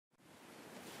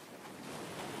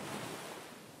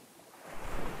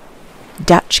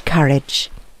Dutch courage.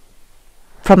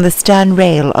 From the stern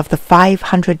rail of the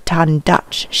 500-ton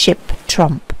Dutch ship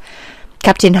Tromp,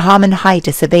 Captain Harman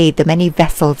Hyder surveyed the many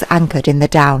vessels anchored in the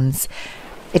Downs.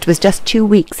 It was just 2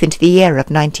 weeks into the year of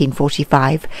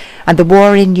 1945, and the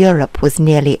war in Europe was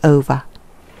nearly over.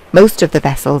 Most of the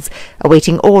vessels,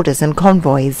 awaiting orders and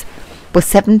convoys, were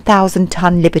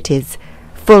 7,000-ton Liberties,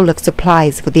 full of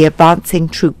supplies for the advancing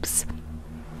troops.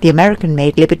 The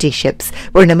American-made Liberty ships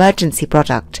were an emergency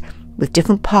product, with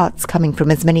different parts coming from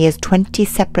as many as 20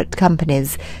 separate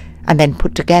companies, and then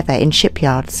put together in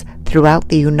shipyards throughout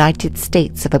the United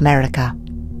States of America.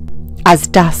 As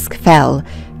dusk fell,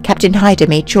 Captain Hyder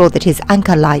made sure that his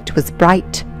anchor light was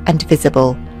bright and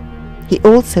visible. He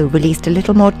also released a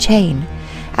little more chain,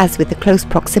 as with the close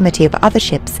proximity of other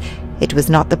ships, it was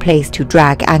not the place to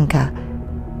drag anchor.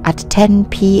 At 10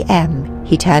 p.m.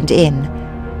 he turned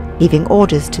in, leaving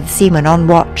orders to the seamen on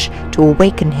watch to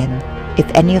awaken him if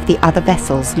any of the other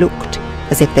vessels looked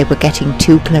as if they were getting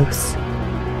too close.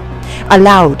 A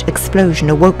loud explosion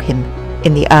awoke him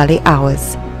in the early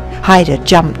hours. Hyder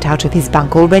jumped out of his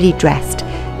bunk already dressed,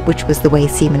 which was the way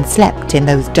seamen slept in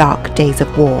those dark days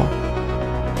of war.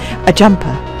 A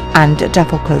jumper and a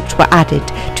duffel coat were added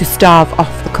to starve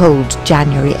off the cold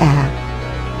January air.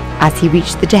 As he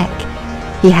reached the deck,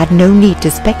 he had no need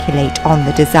to speculate on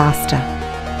the disaster.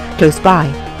 Close by,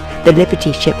 the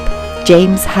Liberty ship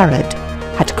James Harrod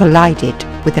had collided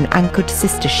with an anchored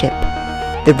sister ship,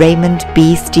 the Raymond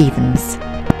B. Stevens.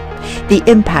 The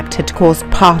impact had caused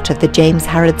part of the James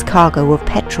Harrod's cargo of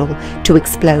petrol to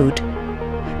explode.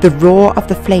 The roar of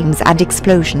the flames and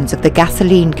explosions of the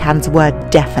gasoline cans were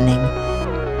deafening.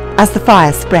 As the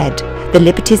fire spread, the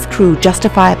Liberty's crew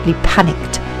justifiably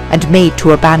panicked and made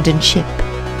to abandon ship.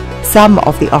 Some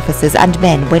of the officers and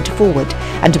men went forward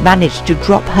and managed to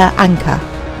drop her anchor.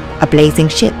 A blazing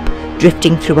ship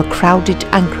drifting through a crowded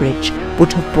anchorage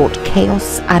would have brought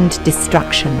chaos and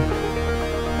destruction.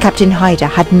 Captain Hyder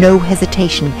had no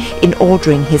hesitation in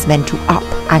ordering his men to up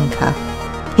anchor.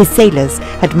 His sailors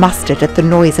had mustered at the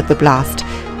noise of the blast,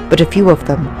 but a few of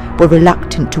them were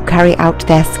reluctant to carry out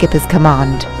their skipper's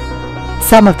command.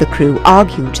 Some of the crew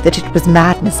argued that it was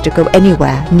madness to go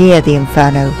anywhere near the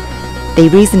inferno. They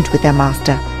reasoned with their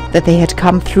master that they had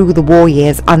come through the war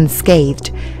years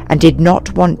unscathed and did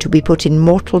not want to be put in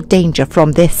mortal danger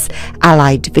from this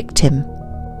allied victim.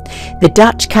 The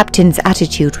Dutch captain's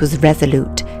attitude was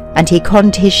resolute, and he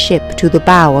conned his ship to the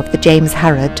bow of the James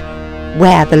Harrod,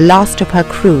 where the last of her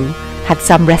crew had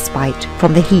some respite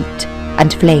from the heat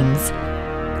and flames.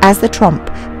 As the Tromp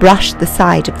brushed the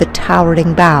side of the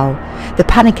towering bow, the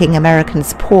panicking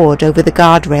Americans poured over the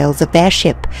guardrails of their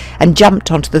ship and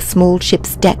jumped onto the small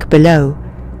ship's deck below.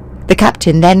 The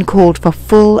captain then called for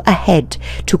full ahead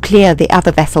to clear the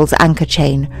other vessel's anchor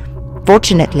chain.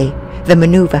 Fortunately, the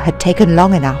maneuver had taken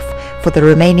long enough for the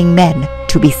remaining men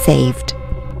to be saved.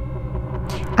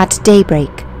 At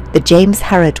daybreak, the James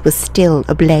Harrod was still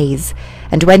ablaze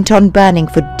and went on burning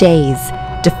for days,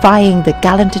 defying the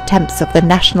gallant attempts of the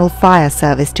National Fire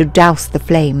Service to douse the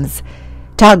flames.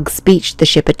 Tugs beached the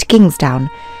ship at Kingstown,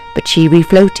 but she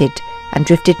refloated and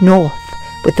drifted north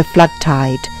with the flood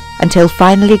tide until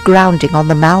finally grounding on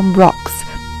the Malm Rocks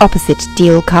opposite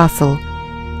Deal Castle.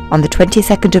 On the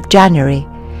 22nd of January,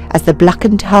 as the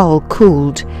blackened hull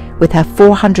cooled, with her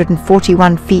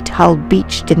 441 feet hull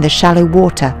beached in the shallow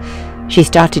water, she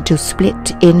started to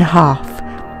split in half.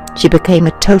 She became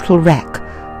a total wreck,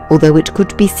 although it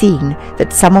could be seen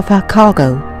that some of her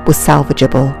cargo was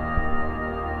salvageable.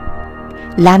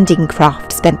 Landing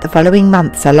craft spent the following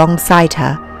months alongside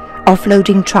her,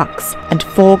 offloading trucks and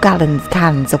 4-gallon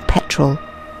cans of petrol.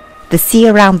 The sea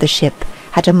around the ship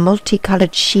had a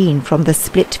multicoloured sheen from the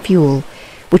split fuel,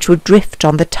 which would drift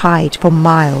on the tide for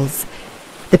miles.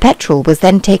 The petrol was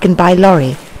then taken by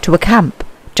lorry to a camp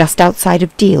just outside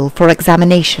of Deal for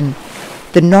examination.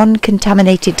 The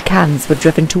non-contaminated cans were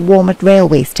driven to Walmart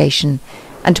railway station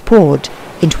and poured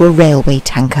into a railway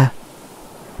tanker.